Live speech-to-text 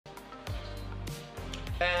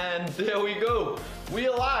And there we go. We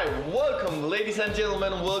are live. Welcome, ladies and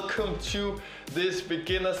gentlemen. Welcome to this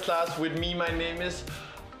beginner's class with me. My name is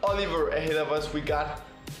Oliver. Ahead of us, we got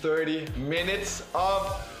 30 minutes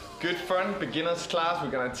of good fun, beginner's class.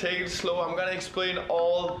 We're gonna take it slow. I'm gonna explain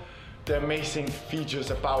all the amazing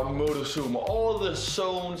features about Motosumo, all the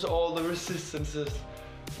zones, all the resistances.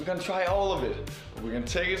 We're gonna try all of it. We're gonna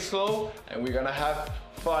take it slow and we're gonna have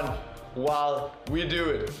fun while we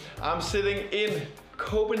do it. I'm sitting in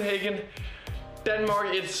Copenhagen, Denmark.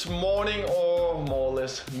 It's morning or more or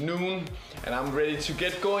less noon, and I'm ready to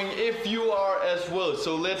get going if you are as well.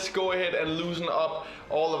 So let's go ahead and loosen up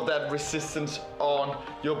all of that resistance on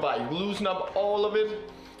your bike. Loosen up all of it,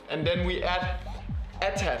 and then we add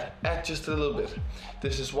just a little bit.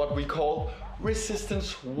 This is what we call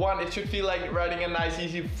resistance 1. It should feel like riding a nice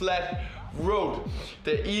easy flat road.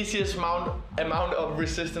 The easiest amount of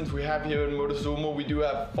resistance we have here in Motosumo. We do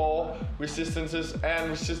have 4 resistances,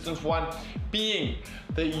 and resistance 1 being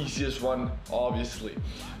the easiest one, obviously.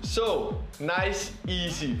 So nice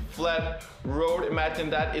easy flat road. Imagine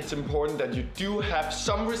that. It's important that you do have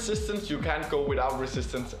some resistance. You can't go without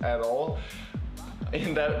resistance at all.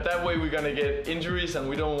 In that way we're gonna get injuries, and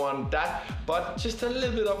we don't want that. But just a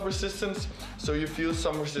little bit of resistance, so you feel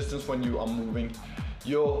some resistance when you are moving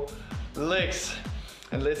your legs.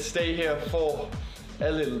 And let's stay here for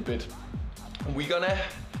a little bit. We're gonna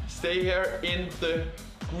stay here in the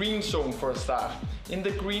green zone for a start. In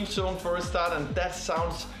the green zone for a start, and that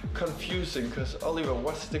sounds confusing because Oliver,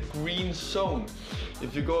 what's the green zone?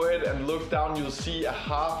 If you go ahead and look down, you'll see a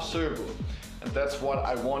half circle. And that's what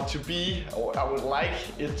I want to be, or I would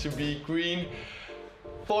like it to be green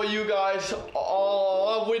for you guys,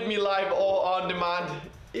 or with me live or on demand.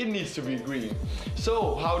 It needs to be green.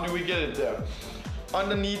 So how do we get it there?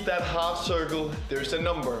 Underneath that half circle, there's a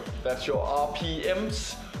number. That's your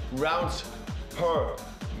RPMs, rounds per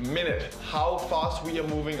minute. How fast we are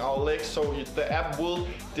moving our legs. So the app will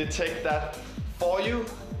detect that for you.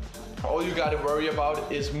 All you gotta worry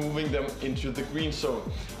about is moving them into the green zone.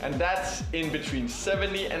 And that's in between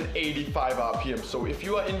 70 and 85 RPMs. So if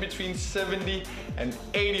you are in between 70 and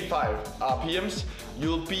 85 RPMs,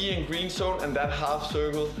 you'll be in green zone, and that half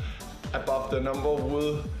circle above the number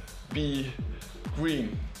will be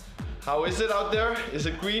green. How is it out there? Is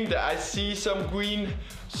it green? I see some green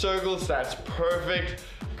circles. That's perfect.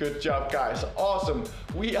 Good job, guys. Awesome.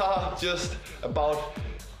 We are just about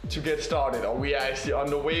to get started, or we are actually on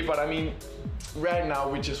the way, but I mean, right now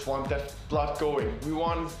we just want that blood going. We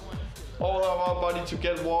want all of our body to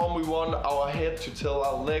get warm. We want our head to tell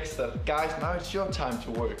our legs that, guys, now it's your time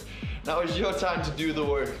to work. Now it's your time to do the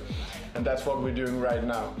work. And that's what we're doing right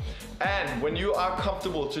now. And when you are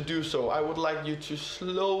comfortable to do so, I would like you to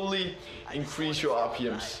slowly increase your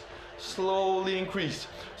RPMs. Slowly increase.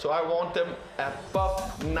 So I want them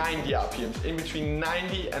above 90 RPMs, in between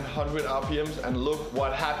 90 and 100 RPMs, and look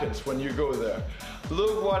what happens when you go there.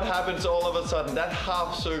 Look what happens all of a sudden. That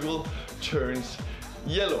half circle turns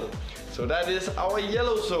yellow. So that is our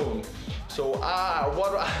yellow zone. So what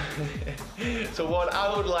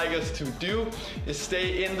I would like us to do is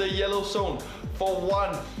stay in the yellow zone for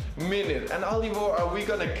 1 minute. And Oliver, are we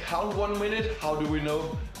gonna count 1 minute? How do we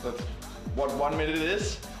know that what 1 minute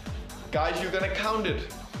is? Guys, you're gonna count it.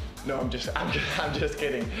 No, I'm just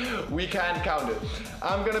kidding. We can't count it.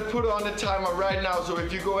 I'm gonna put on the timer right now. So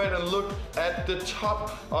if you go ahead and look at the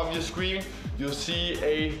top of your screen, you'll see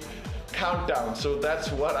a countdown. So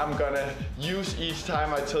that's what I'm gonna use each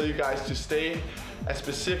time I tell you guys to stay a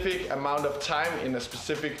specific amount of time in a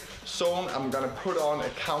specific zone. I'm gonna put on a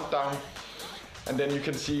countdown, and then you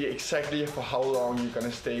can see exactly for how long you're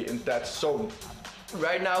gonna stay in that zone.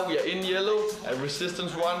 Right now we are in yellow at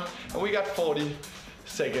resistance 1, and we got 40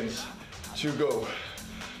 seconds to go.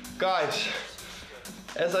 Guys,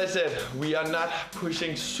 as I said, we are not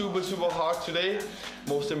pushing super hard today.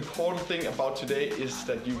 Most important thing about today is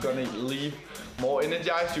that you're gonna leave more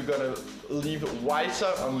energized. You're gonna leave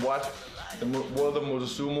wiser on what the world of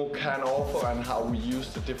Motosumo can offer and how we use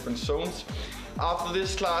the different zones. After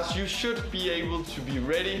this class, you should be able to be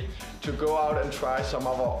ready to go out and try some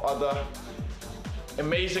of our other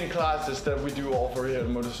amazing classes that we do offer here at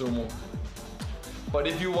Motosumo. But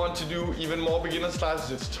if you want to do even more beginners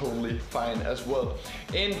classes, it's totally fine as well.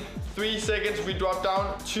 In 3 seconds, we drop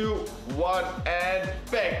down, 2, 1, and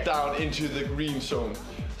back down into the green zone.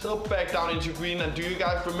 So back down into green, and do you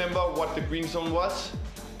guys remember what the green zone was?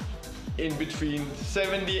 In between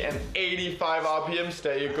 70 and 85 RPMs,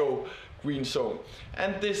 there you go, green zone.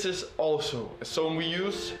 And this is also a zone we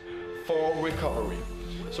use for recovery.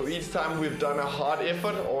 So each time we've done a hard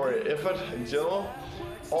effort or effort in general,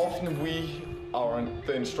 often we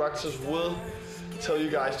the instructors will tell you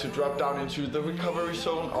guys to drop down into the recovery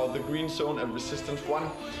zone or the green zone at resistance 1,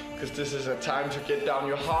 because this is a time to get down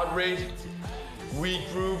your heart rate,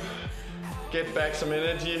 regroup, get back some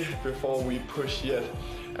energy before we push yet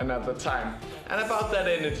another time. And about that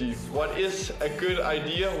energy, what is a good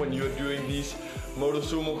idea when you're doing these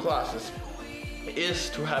Motosumo classes is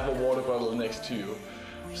to have a water bottle next to you.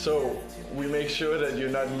 So we make sure that you're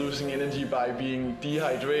not losing energy by being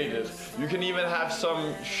dehydrated. You can even have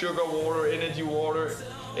some sugar water, energy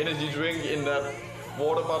drink in that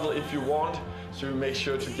water bottle if you want. So you make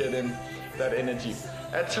sure to get in that energy.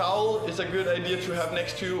 A towel is a good idea to have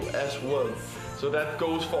next to you as well. So that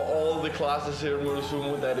goes for all the classes here in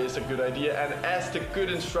Motosumo. That is a good idea. And as the good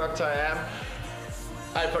instructor I am,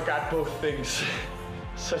 I forgot both things.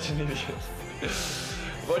 Such an idiot.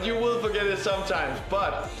 But you will forget it sometimes.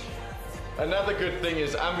 But another good thing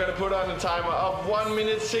is I'm gonna put on a timer of 1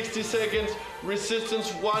 minute 60 seconds,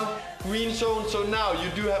 resistance 1, green zone. So now you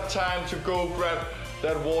do have time to go grab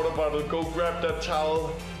that water bottle, go grab that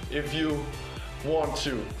towel if you want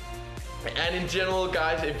to. And in general,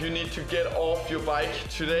 guys, if you need to get off your bike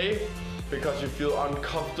today because you feel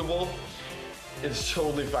uncomfortable, it's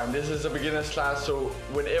totally fine. This is a beginner's class, so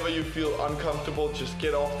whenever you feel uncomfortable, just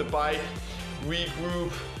get off the bike,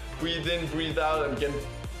 regroup, breathe in, breathe out, and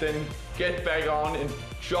then get back on,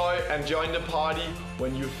 enjoy and join the party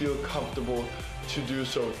when you feel comfortable to do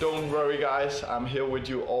so. Don't worry, guys, I'm here with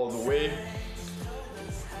you all the way.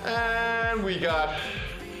 And we got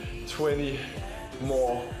 20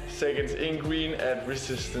 more seconds in green at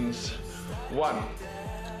resistance 1.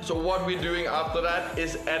 So what we're doing after that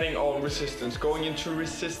is adding on resistance, going into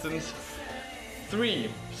resistance 3.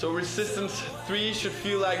 So resistance 3 should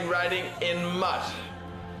feel like riding in mud.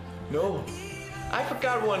 No, I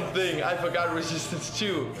forgot one thing. I forgot resistance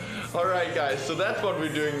 2. Alright guys, so that's what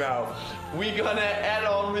we're doing now. We're gonna add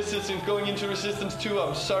on resistance going into resistance 2.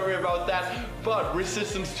 I'm sorry about that, but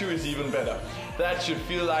resistance 2 is even better. That should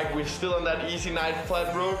feel like we're still on that easy night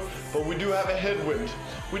flat road, but we do have a headwind.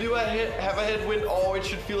 We do have a headwind, or it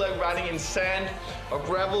should feel like riding in sand or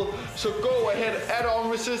gravel. So go ahead, add on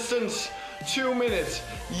resistance. 2 minutes,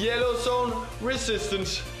 yellow zone,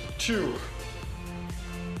 resistance 2.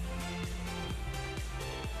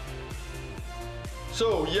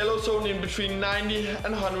 So yellow zone in between 90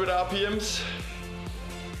 and 100 RPMs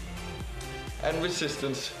and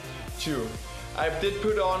resistance 2. I did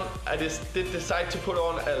decide to put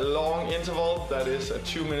on a long interval, that is a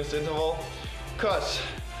 2 minutes interval, because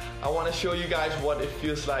I want to show you guys what it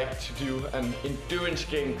feels like to do an endurance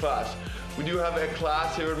game class. We do have a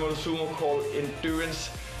class here at Motosumo called endurance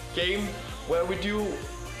game, where we do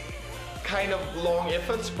kind of long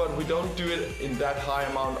efforts, but we don't do it in that high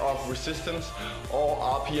amount of resistance or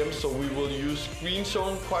RPM, so we will use green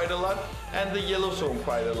zone quite a lot and the yellow zone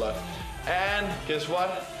quite a lot. And guess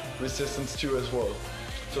what? Resistance 2 as well.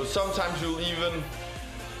 So sometimes you'll even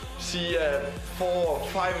see a 4 or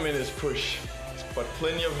 5 minutes push, but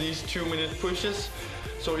plenty of these 2 minute pushes.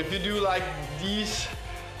 So if you do like these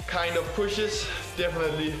kind of pushes,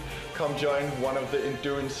 definitely come join one of the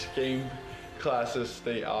endurance game classes.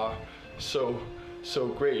 They are so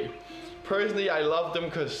great. Personally, I love them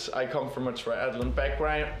because I come from a triathlon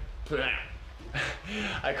background.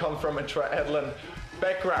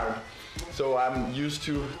 So I'm used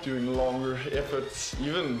to doing longer efforts,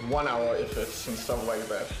 even 1 hour efforts and stuff like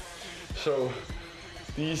that. So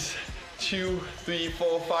these 2, 3,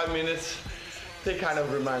 4, 5 minutes, they kind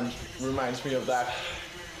of reminds me of that.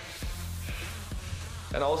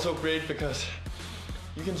 And also great because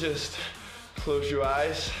you can just close your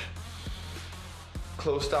eyes,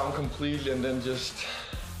 close down completely, and then just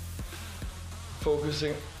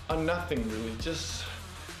focusing on nothing really.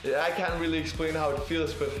 I can't really explain how it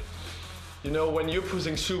feels, but you know, when you're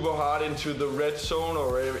pushing super hard into the red zone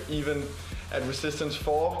or even at resistance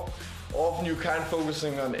 4, often you can't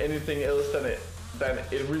focusing on anything else than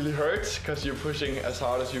it really hurts because you're pushing as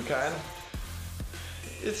hard as you can.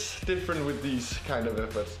 It's different with these kind of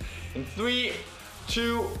efforts. In 3,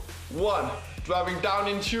 2, 1, dropping down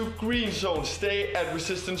into green zone, stay at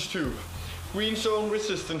resistance 2. Green zone,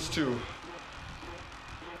 resistance 2.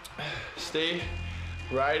 Stay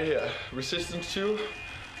right here, resistance 2,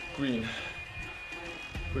 green.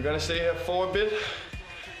 We're gonna stay here for a bit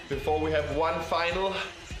before we have one final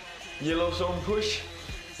yellow zone push.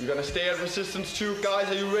 We're gonna stay at resistance 2. Guys,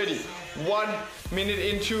 are you ready? 1 minute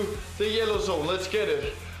into the yellow zone. Let's get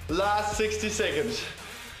it. Last 60 seconds.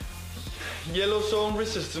 Yellow zone,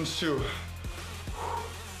 resistance 2.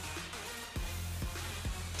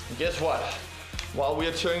 Guess what? While we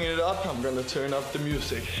are turning it up, I'm gonna turn up the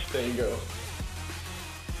music. There you go.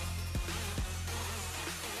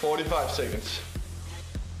 45 seconds.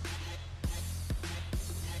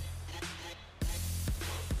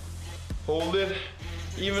 Hold it.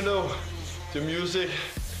 Even though the music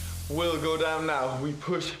will go down now, we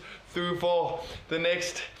push through for the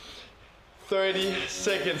next 30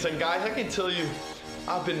 seconds. And guys, I can tell you,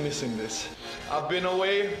 I've been missing this. I've been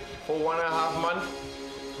away for 1.5 months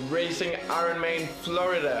racing Ironman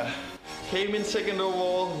Florida. Came in second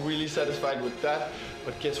overall, really satisfied with that.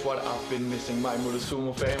 But guess what? I've been missing my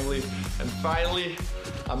Motosumo family. And finally,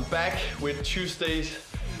 I'm back with Tuesday's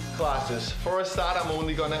classes. For a start, I'm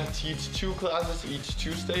only gonna teach 2 classes each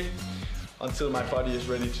Tuesday until my body is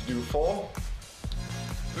ready to do 4.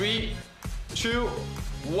 3, 2,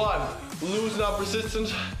 1. Loosen up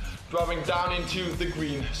resistance, dropping down into the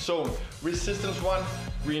green zone. Resistance 1,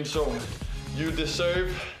 green zone. You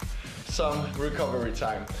deserve some recovery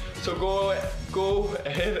time. So go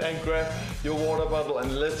ahead and grab your water bottle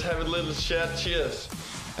and let's have a little shared cheers.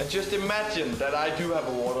 And just imagine that I do have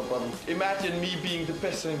a water bottle. Imagine me being the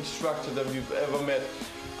best instructor that you've ever met.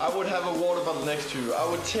 I would have a water bottle next to you. I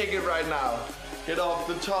would take it right now, get off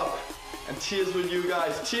the top, and cheers with you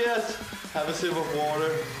guys. Cheers! Have a sip of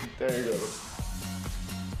water. There you go.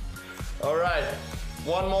 All right,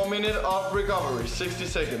 1 more minute of recovery, 60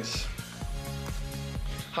 seconds.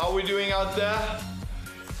 How are we doing out there?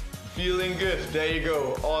 Feeling good, there you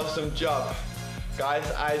go, awesome job. Guys,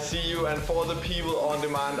 I see you, and for the people on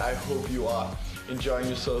demand, I hope you are enjoying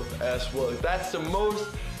yourself as well. That's the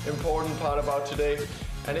most important part about today.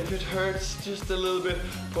 And if it hurts just a little bit,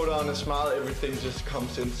 put on a smile. Everything just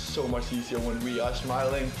comes in so much easier when we are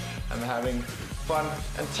smiling and having fun.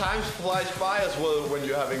 And time flies by as well when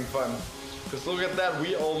you're having fun. Because look at that,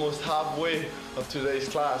 we're almost halfway of today's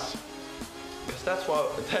class. Because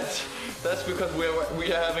that's because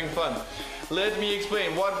we are having fun. Let me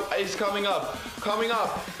explain what is coming up. Coming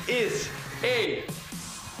up is a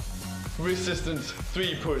resistance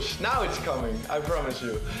 3 push. Now it's coming, I promise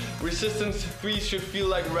you. Resistance 3 should feel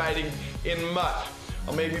like riding in mud,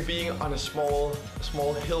 or maybe being on a small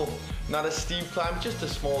hill. Not a steep climb, just a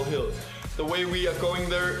small hill. The way we are going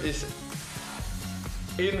there is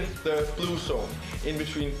in the blue zone, in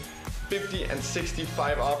between 50 and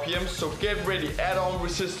 65 RPMs. So get ready, add on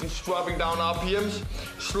resistance, dropping down RPMs.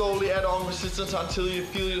 Slowly add on resistance until you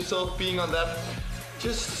feel yourself being on that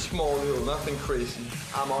just small hill, nothing crazy.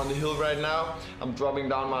 I'm on the hill right now, I'm dropping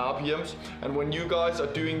down my RPMs. And when you guys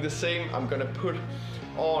are doing the same, I'm gonna put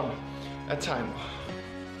on a timer.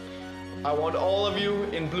 I want all of you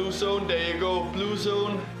in blue zone, there you go, blue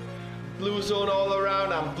zone all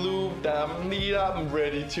around. I'm blue, I'm neat up, I'm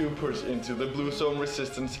ready to push into the blue zone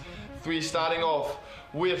resistance 3, starting off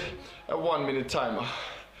with a 1-minute timer.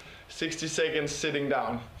 60 seconds sitting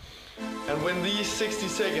down. And when these 60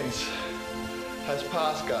 seconds has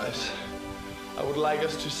passed, guys, I would like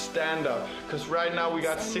us to stand up, because right now we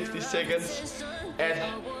got 60 seconds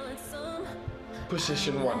at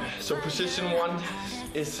position 1. So position 1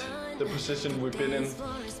 is the position we've been in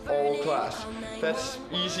all class. That's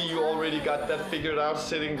easy, you already got that figured out,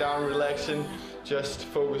 sitting down, relaxing, just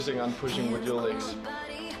focusing on pushing with your legs.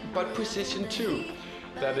 But position 2,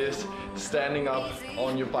 that is standing up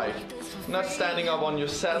on your bike. Not standing up on your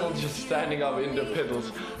saddle, just standing up in the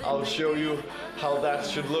pedals. I'll show you how that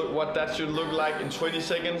should look, what that should look like in 20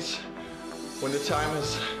 seconds. When the time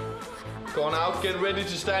has gone out, get ready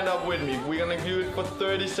to stand up with me. We're gonna do it for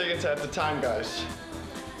 30 seconds at the time, guys.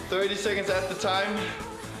 30 seconds at the time.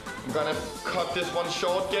 I'm gonna cut this one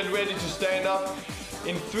short. Get ready to stand up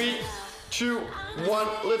in 3, 2, 1,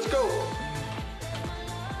 let's go.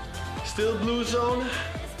 Still blue zone,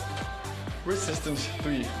 resistance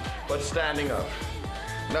 3, but standing up.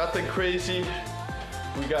 Nothing crazy,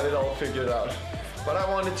 we got it all figured out. But I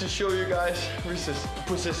wanted to show you guys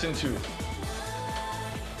position 2.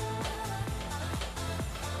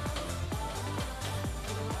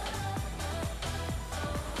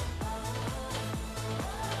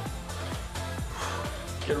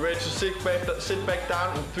 Get ready to sit back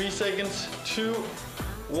down in 3 seconds, 2,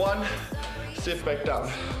 1, sit back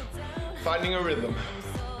down. Finding a rhythm.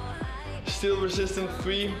 Still resistance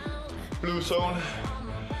 3, blue zone.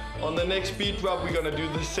 On the next beat drop, we're gonna do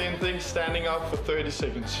the same thing, standing up for 30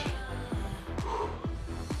 seconds.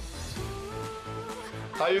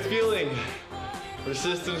 How you feeling?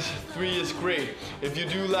 Resistance 3 is great. If you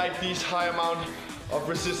do like these high amount of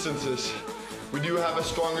resistances, we do have a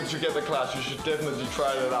stronger together class. You should definitely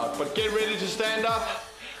try that out. But get ready to stand up.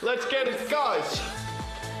 Let's get it, guys.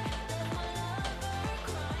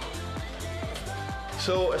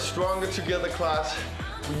 So a stronger together class,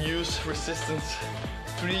 we use resistance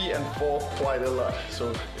 3 and 4 quite a lot. So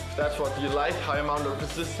if that's what you like, high amount of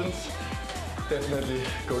resistance, definitely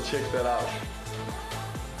go check that out.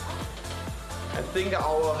 I think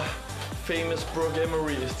our famous Brooke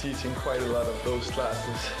Emery is teaching quite a lot of those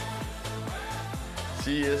classes.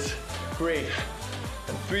 She is great.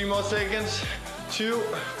 And 3 more seconds, 2,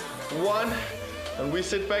 1, and we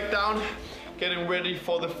sit back down, getting ready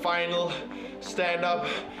for the final stand-up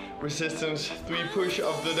resistance 3 push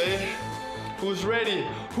of the day. Who's ready?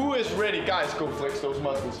 Who is ready? Guys, go flex those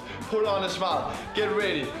muscles. Put on a smile. Get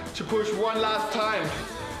ready to push one last time.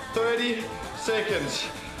 30 seconds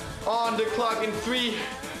on the clock in 3,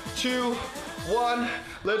 2, 1.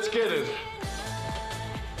 Let's get it.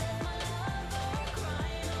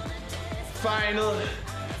 Final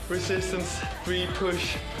resistance 3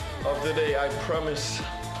 push of the day, I promise.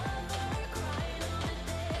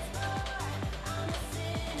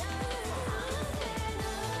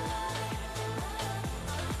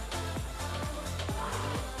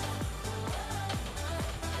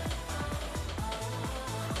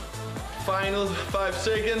 Final 5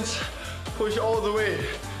 seconds. Push all the way.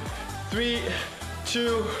 3,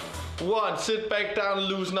 2, 1. Sit back down,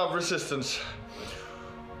 loosen up resistance.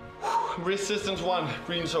 Resistance 1,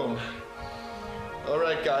 green zone. All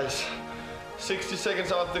right, guys. 60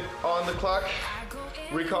 seconds on the clock.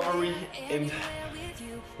 Recovery in.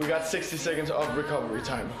 We got 60 seconds of recovery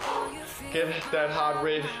time. Get that heart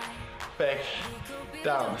rate back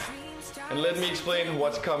down. And let me explain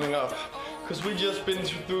what's coming up. Because we just been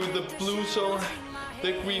through the blue zone,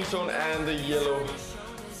 the green zone, and the yellow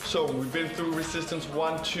zone. We've been through resistance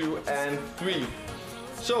 1, 2, and 3.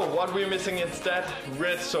 So what we're missing is that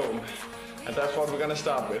red zone. And that's what we're gonna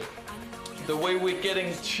start with. The way we're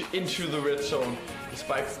getting into the red zone is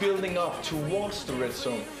by building up towards the red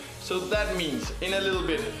zone. So that means in a little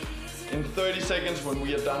bit, in 30 seconds when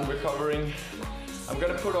we are done recovering, I'm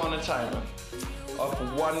gonna put on a timer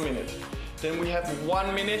of 1 minute. Then we have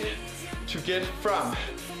 1 minute to get from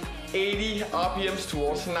 80 RPMs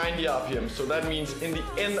towards 90 RPMs. So that means in the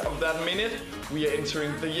end of that minute, we are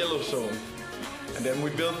entering the yellow zone. And then we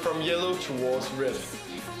build from yellow towards red.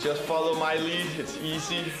 Just follow my lead, it's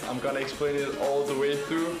easy. I'm gonna explain it all the way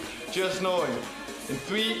through. Just knowing, in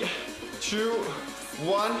 3, 2,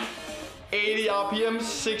 1, 80 RPMs,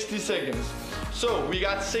 60 seconds. So we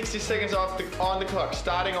got 60 seconds on the clock,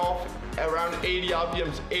 starting off around 80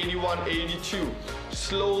 RPMs, 81, 82.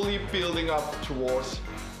 Slowly building up towards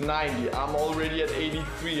 90. I'm already at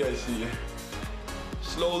 83, I see.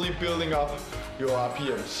 Slowly building up your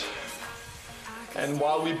RPMs. And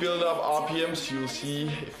while we build up RPMs, you'll see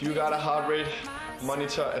if you got a heart rate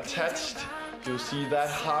monitor attached, you'll see that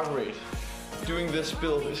heart rate doing this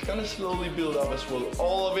build is gonna slowly build up as well.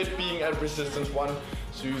 All of it being at resistance 1,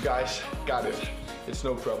 so you guys got it. It's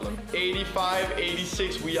no problem. 85,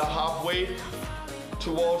 86, we are halfway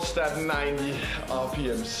towards that 90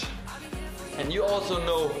 RPMs. And you also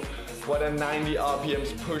know what a 90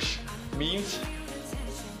 RPMs push means.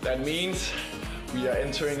 That means we are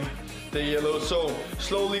entering the yellow zone.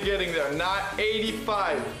 Slowly getting there. Not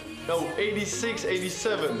 85, no, 86,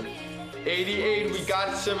 87, 88, we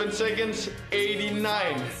got 7 seconds,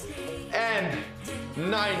 89, and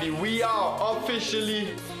 90. We are officially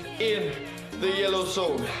in the yellow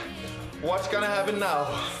zone. What's gonna happen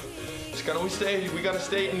now? We're gonna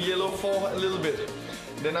stay in yellow for a little bit.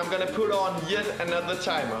 Then I'm gonna put on yet another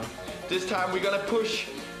timer. This time we're gonna push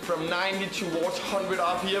from 90 towards 100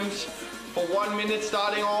 RPMs for 1 minute,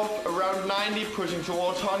 starting off around 90, pushing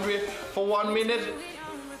towards 100 for 1 minute.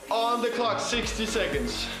 On the clock, 60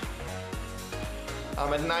 seconds.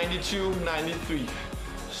 I'm at 92, 93.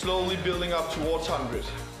 Slowly building up towards 100.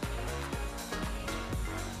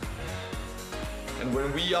 And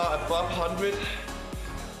when we are above 100,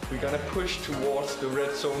 we're gonna push towards the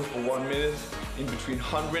red zone for 1 minute in between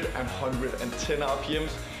 100 and 110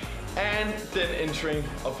 RPMs. And then entering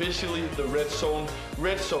officially the red zone.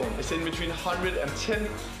 Red zone is in between 110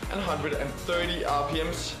 and 130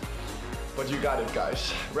 RPMs. But you got it,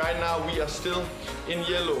 guys. Right now we are still in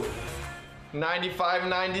yellow. 95,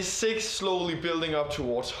 96, slowly building up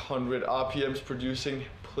towards 100 RPMs, producing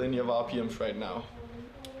plenty of RPMs right now.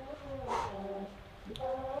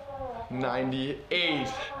 98,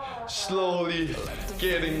 slowly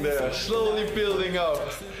getting there, slowly building up.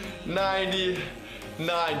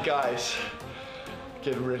 99, guys.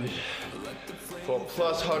 Get ready for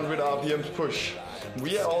plus 100 RPMs push.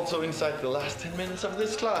 We are also inside the last 10 minutes of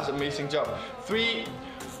this class. Amazing job. 3,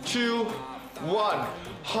 2, 1.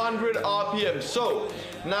 100 RPMs. So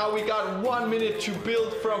now we got 1 minute to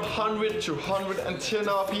build from 100 to 110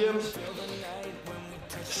 RPMs.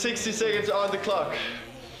 60 seconds on the clock.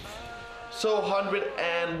 So 100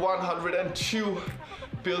 and 102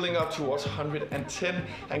 building up towards 110.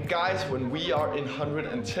 And guys, when we are in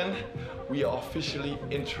 110, we are officially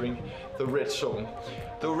entering the red zone.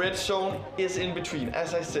 The red zone is in between,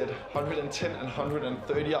 as I said, 110 and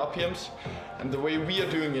 130 RPMs. And the way we are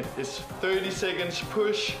doing it is 30 seconds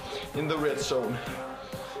push in the red zone.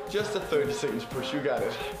 Just a 30 seconds push, you got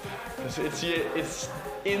it. It's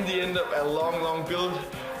in the end of a long build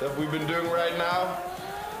that we've been doing right now.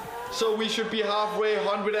 So we should be halfway,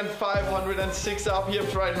 105, 106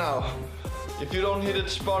 RPMs right now. If you don't hit it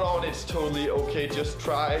spot on, it's totally okay. Just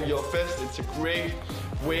try your best. It's a great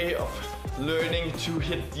way of learning to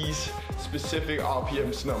hit these specific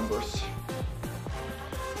RPMs numbers.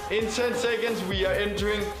 In 10 seconds, we are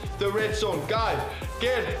entering the red zone. Guys,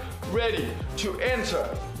 get ready to enter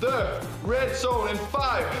the red zone in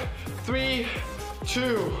 5, 3,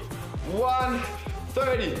 2, 1.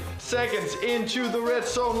 30 seconds into the red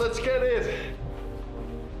zone. Let's get it.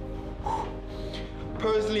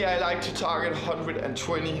 Personally, I like to target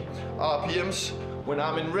 120 RPMs when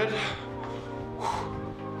I'm in red.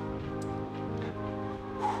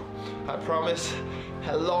 I promise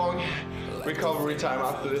a long recovery time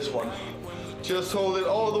after this one. Just hold it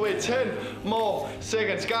all the way. 10 more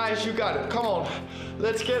seconds. Guys, you got it. Come on.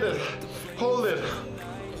 Let's get it. Hold it.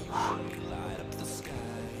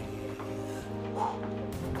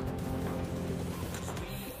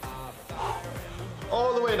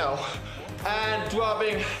 All the way now. And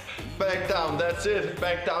dropping back down. That's it.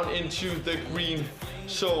 Back down into the green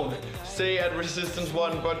zone. Stay at resistance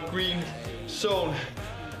 1, but green zone.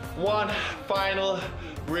 One final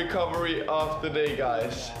recovery of the day,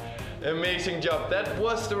 guys. Amazing job. That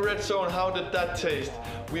was the red zone. How did that taste?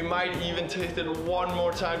 We might even taste it one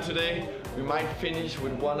more time today. We might finish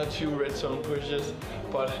with 1 or 2 red zone pushes,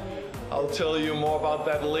 but I'll tell you more about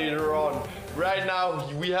that later on. Right now,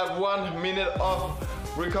 we have 1 minute of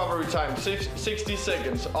recovery time, 60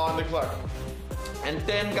 seconds on the clock. And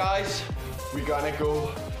then, guys, we're gonna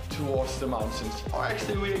go towards the mountains. Or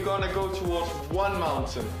actually, we're gonna go towards one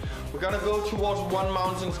mountain. We're gonna go towards one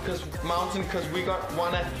mountain because we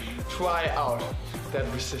wanna try out that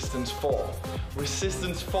resistance 4.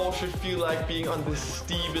 Resistance 4 should feel like being on the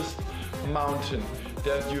steepest mountain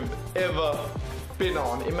that you've ever been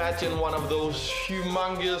on. Imagine one of those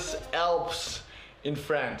humongous Alps in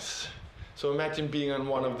France. So imagine being on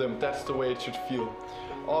one of them. That's the way it should feel.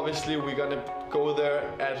 Obviously, we're gonna go there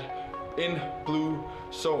in blue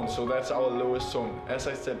zone. So that's our lowest zone. As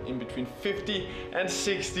I said, in between 50 and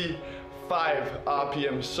 65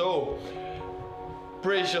 RPM. So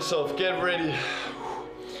brace yourself, get ready.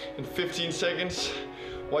 In 15 seconds,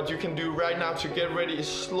 what you can do right now to get ready is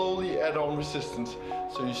slowly add on resistance.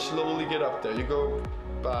 So you slowly get up there. You go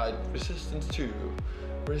by resistance 2,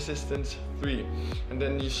 resistance 3, and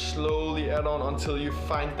then you slowly add on until you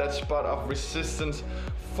find that spot of resistance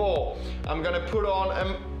 4. I'm gonna put on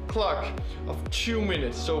a clock of 2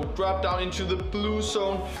 minutes. So drop down into the blue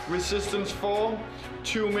zone, resistance 4,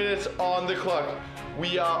 2 minutes on the clock.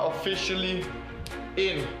 We are officially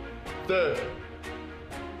in the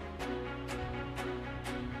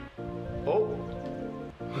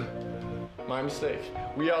my mistake.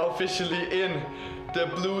 We are officially in the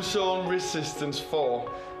blue zone, resistance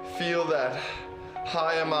 4. Feel that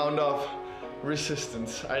high amount of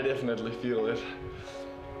resistance. I definitely feel it.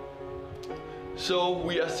 So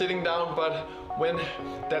we are sitting down, but when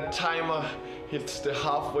that timer hits the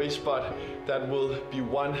halfway spot, that will be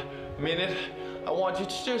 1 minute. I want you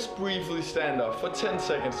to just briefly stand up. For 10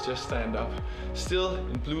 seconds, just stand up. Still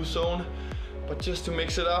in blue zone. But just to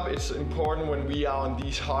mix it up, it's important when we are on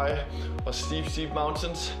these high or steep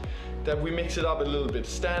mountains that we mix it up a little bit.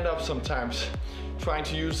 Stand up sometimes, trying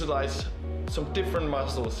to utilize some different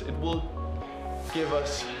muscles. It will give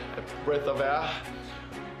us a breath of air.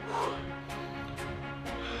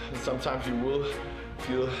 And sometimes you will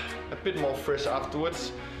feel a bit more fresh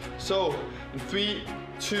afterwards. So in 3,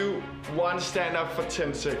 2, 1, stand up for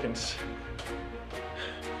 10 seconds.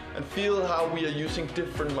 And feel how we are using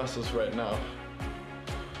different muscles right now.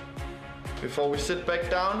 Before we sit back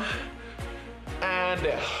down, and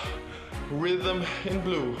rhythm in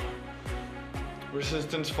blue,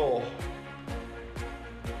 resistance 4.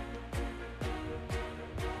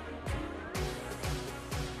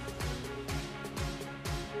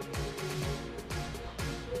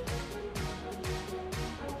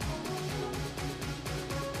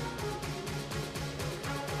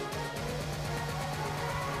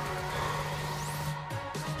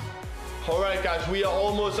 Alright guys, we are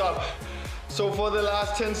almost up. So for the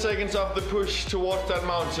last 10 seconds of the push towards that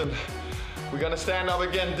mountain, we're gonna stand up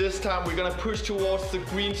again. This time we're gonna push towards the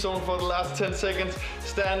green zone for the last 10 seconds.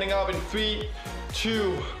 Standing up in 3,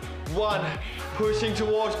 2, 1. Pushing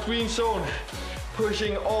towards green zone.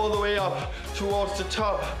 Pushing all the way up towards the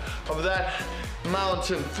top of that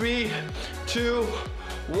mountain. 3, 2,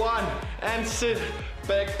 1, and sit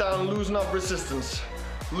back down. Loosen up resistance.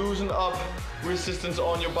 Loosen up resistance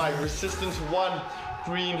on your bike. Resistance 1,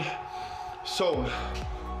 green zone.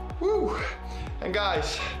 Woo! And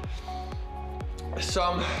guys,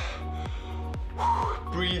 some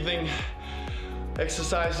breathing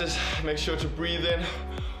exercises. Make sure to breathe in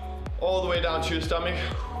all the way down to your stomach.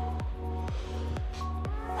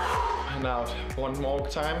 And out. One more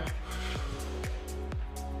time.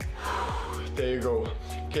 There you go.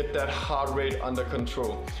 Get that heart rate under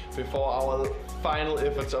control. Before our final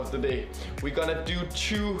efforts of the day, we're gonna do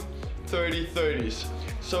 2 30-30s.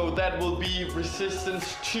 So that will be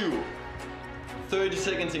resistance 2. 30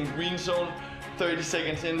 seconds in green zone, 30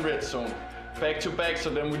 seconds in red zone. Back to back, so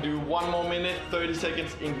then we do 1 more minute, 30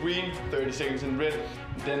 seconds in green, 30 seconds in red,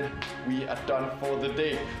 then we are done for the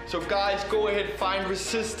day. So guys, go ahead, find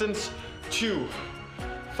resistance 2.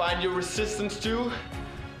 Find your resistance 2.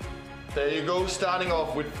 There you go, starting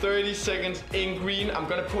off with 30 seconds in green. I'm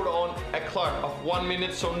gonna put on a clock of 1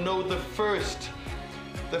 minute, so know the first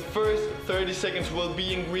 30 seconds will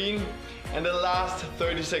be in green, and the last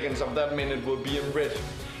 30 seconds of that minute will be in red.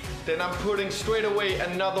 Then I'm putting straight away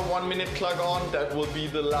another 1 minute clock on. That will be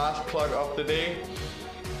the last clock of the day,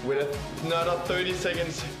 with another 30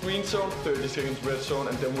 seconds green zone, 30 seconds red zone,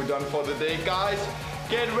 and then we're done for the day. Guys,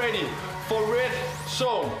 get ready for red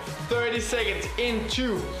zone. 30 seconds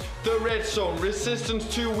into the red zone. Resistance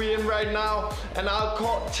 2 we're in right now, and I'll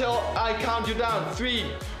count you down. 3,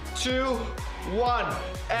 2, 1,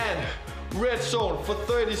 and red zone for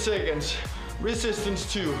 30 seconds.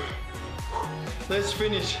 Resistance 2. Let's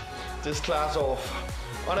finish this class off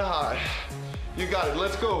on a high. You got it,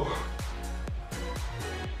 let's go.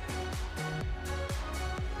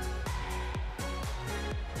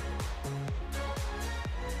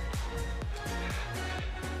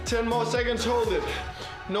 Ten more seconds, hold it.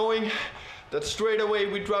 Knowing that straight away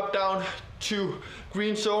we drop down to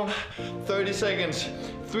green zone. 30 seconds.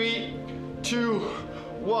 3, 2,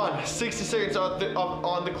 1. 60 seconds on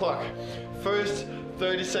the clock. First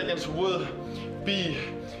 30 seconds will be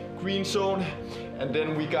green zone, and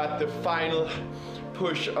then we got the final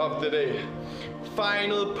push of the day.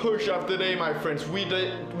 Final push of the day, my friends. We've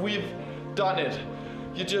done it.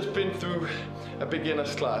 You've just been through a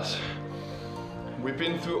beginner's class. We've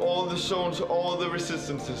been through all the zones, all the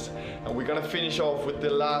resistances, and we're gonna finish off with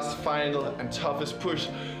the last, final, and toughest push.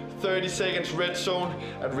 30 seconds red zone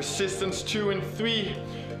at resistance 2 in 3,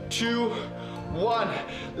 2, 1.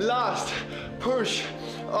 Last push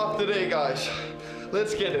of the day, guys.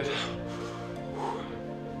 Let's get it.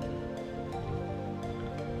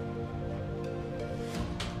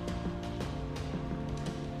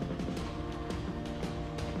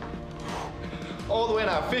 All the way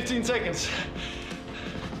now, 15 seconds.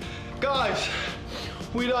 Guys,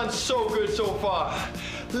 we done so good so far.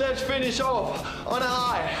 Let's finish off on a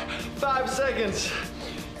high. 5 seconds.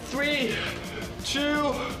 3,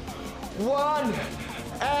 2, 1,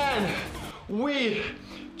 and we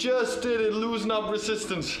just did it. Loosen up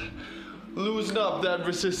resistance. Loosen up that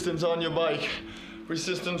resistance on your bike.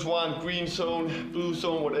 Resistance 1, green zone, blue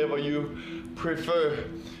zone, whatever you prefer.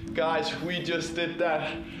 Guys, we just did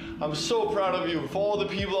that. I'm so proud of you. For all the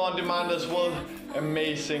people on demand as well,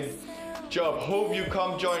 amazing job. Hope you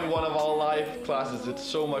come join one of our live classes. It's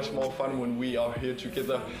so much more fun when we are here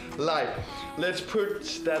together live. Let's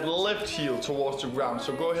push that left heel towards the ground.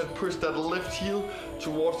 So go ahead, push that left heel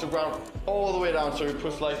towards the ground all the way down. So you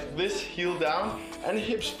push like this, heel down and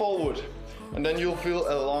hips forward. And then you'll feel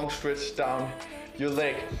a long stretch down your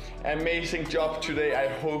leg. Amazing job today. I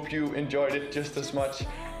hope you enjoyed it just as much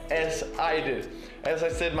as I did. As I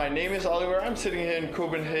said, my name is Oliver. I'm sitting here in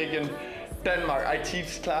Copenhagen, Denmark. I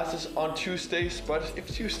teach classes on Tuesdays, but if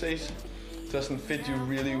Tuesdays doesn't fit you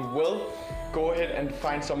really well, go ahead and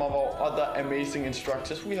find some of our other amazing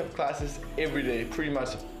instructors. We have classes every day, pretty much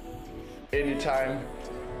anytime,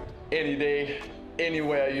 any day,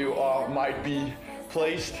 anywhere you are might be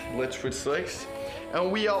placed. Let's switch legs.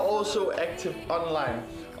 And we are also active online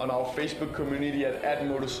on our Facebook community at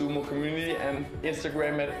Motosumo community and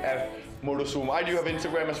Instagram at Motosumo. I do have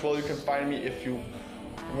Instagram as well. You can find me if you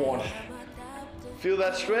want. Feel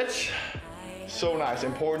that stretch? So nice.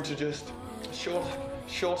 Important to just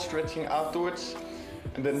short stretching afterwards,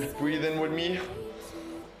 and then breathe in with me.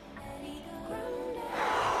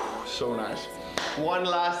 So nice. One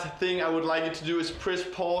last thing I would like you to do is press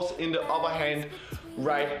pause in the upper hand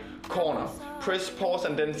right corner. Press pause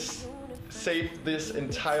and then saved this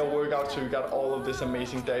entire workout, so you got all of this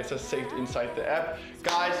amazing data saved inside the app.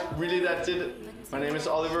 Guys, really that's it. My name is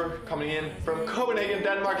Oliver, coming in from Copenhagen,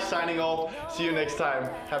 Denmark, signing off. See you next time.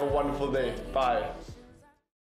 Have a wonderful day. Bye.